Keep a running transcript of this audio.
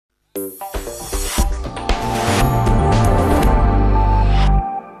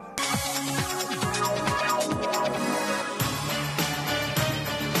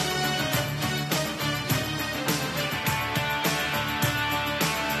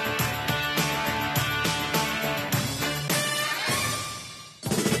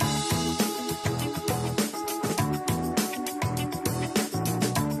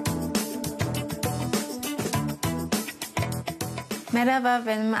Merhaba,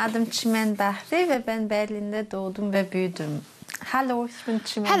 benim adım Cimen Bahri ve ben Berlin'de doğdum ve büyüdüm.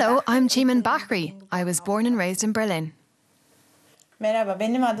 Hello, I'm Cimen Bahri. I was born and raised in Berlin. Merhaba,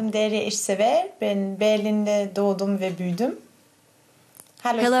 benim adım Derya Issever. Ben Berlin'de doğdum ve büyüdüm.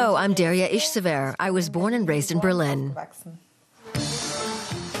 Hello, I'm Derya Issever. I was born and raised in Berlin.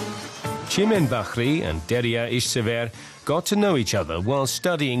 Cimen Bahri and Derya Issever got to know each other while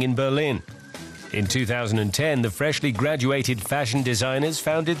studying in Berlin. In 2010, the freshly graduated fashion designers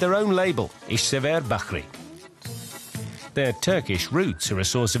founded their own label, Issever Bahri. Their Turkish roots are a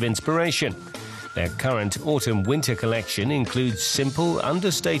source of inspiration. Their current autumn-winter collection includes simple,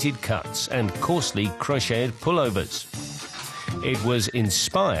 understated cuts and coarsely crocheted pullovers. It was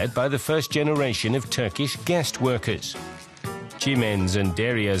inspired by the first generation of Turkish guest workers. Cimen's and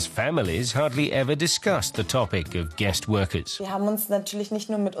Derya's families hardly ever discussed the topic of guest workers.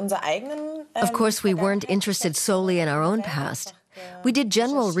 Of course, we weren't interested solely in our own past. We did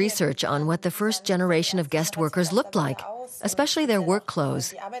general research on what the first generation of guest workers looked like, especially their work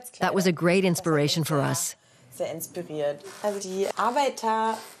clothes. That was a great inspiration for us.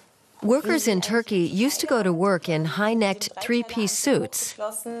 Workers in Turkey used to go to work in high-necked three-piece suits.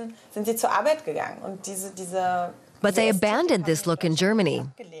 But they abandoned this look in Germany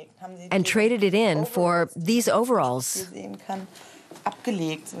and traded it in for these overalls.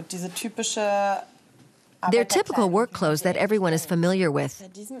 They're typical work clothes that everyone is familiar with.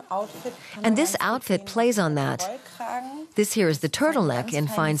 And this outfit plays on that. This here is the turtleneck in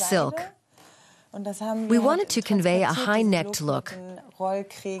fine silk. We wanted to convey a high-necked look.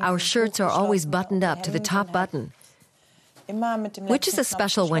 Our shirts are always buttoned up to the top button, which is a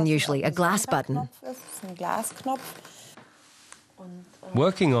special one usually, a glass button.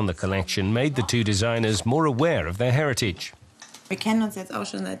 Working on the collection made the two designers more aware of their heritage.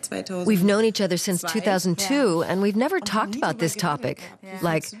 We've known each other since 2002, and we've never talked about this topic.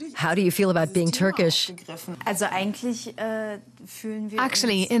 Like, how do you feel about being Turkish?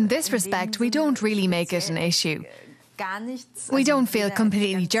 Actually, in this respect, we don't really make it an issue. We don't feel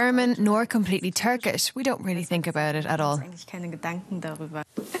completely German nor completely Turkish. We don't really think about it at all.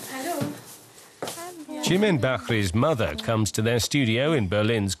 Cimen Bahri's mother comes to their studio in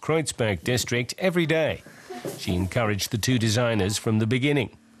Berlin's Kreuzberg district every day. She encouraged the two designers from the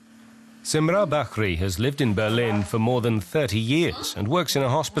beginning. Issever Bahri has lived in Berlin for more than 30 years and works in a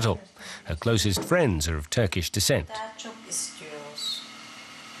hospital. Her closest friends are of Turkish descent.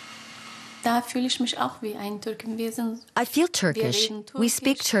 I feel Turkish. We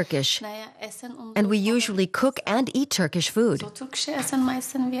speak Turkish. And we usually cook and eat Turkish food.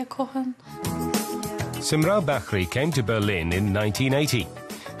 Issever Bahri came to Berlin in 1980.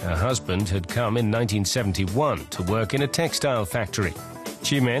 Her husband had come in 1971 to work in a textile factory.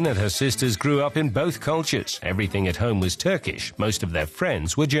 Cimen and her sisters grew up in both cultures. Everything at home was Turkish. Most of their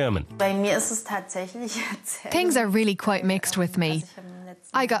friends were German. Things are really quite mixed with me.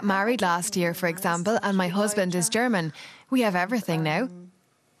 I got married last year, for example, and my husband is German. We have everything now.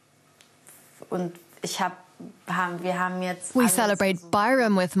 We celebrate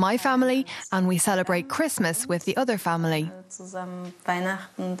Bahram with my family, and we celebrate Christmas with the other family.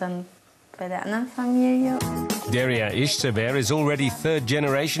 Derya Issever is already third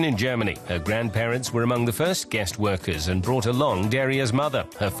generation in Germany. Her grandparents were among the first guest workers and brought along Derya's mother.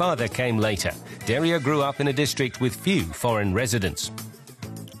 Her father came later. Derya grew up in a district with few foreign residents.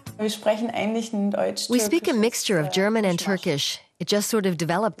 We speak a mixture of German and Turkish. It just sort of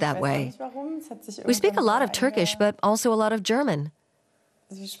developed that way. We speak a lot of Turkish, but also a lot of German.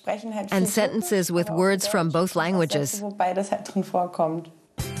 And sentences with words from both languages.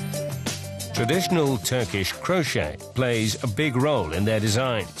 Traditional Turkish crochet plays a big role in their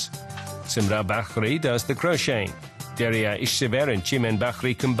designs. Issever Bahri does the crocheting. Derya Issever and Cimen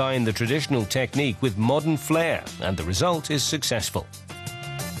Bahri combine the traditional technique with modern flair, and the result is successful.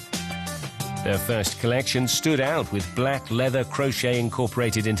 Their first collection stood out with black leather crochet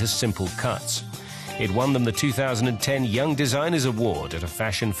incorporated into simple cuts. It won them the 2010 Young Designers Award at a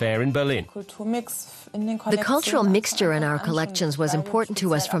fashion fair in Berlin. The cultural mixture in our collections was important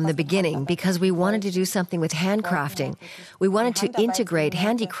to us from the beginning because we wanted to do something with handcrafting. We wanted to integrate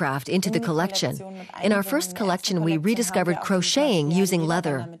handicraft into the collection. In our first collection, we rediscovered crocheting using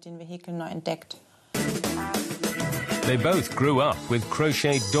leather. Häkeln neu entdeckt. They both grew up with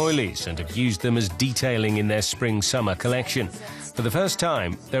crocheted doilies and have used them as detailing in their spring-summer collection. For the first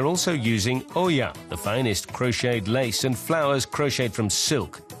time, they're also using oya, the finest crocheted lace and flowers crocheted from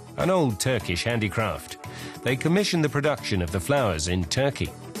silk, an old Turkish handicraft. They commissioned the production of the flowers in Turkey.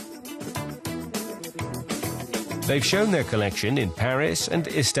 They've shown their collection in Paris and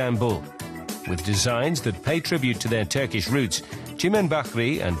Istanbul. With designs that pay tribute to their Turkish roots, Cimen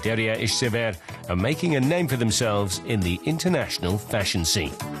Bahri and Derya Issever are making a name for themselves in the international fashion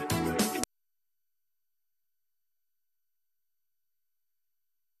scene.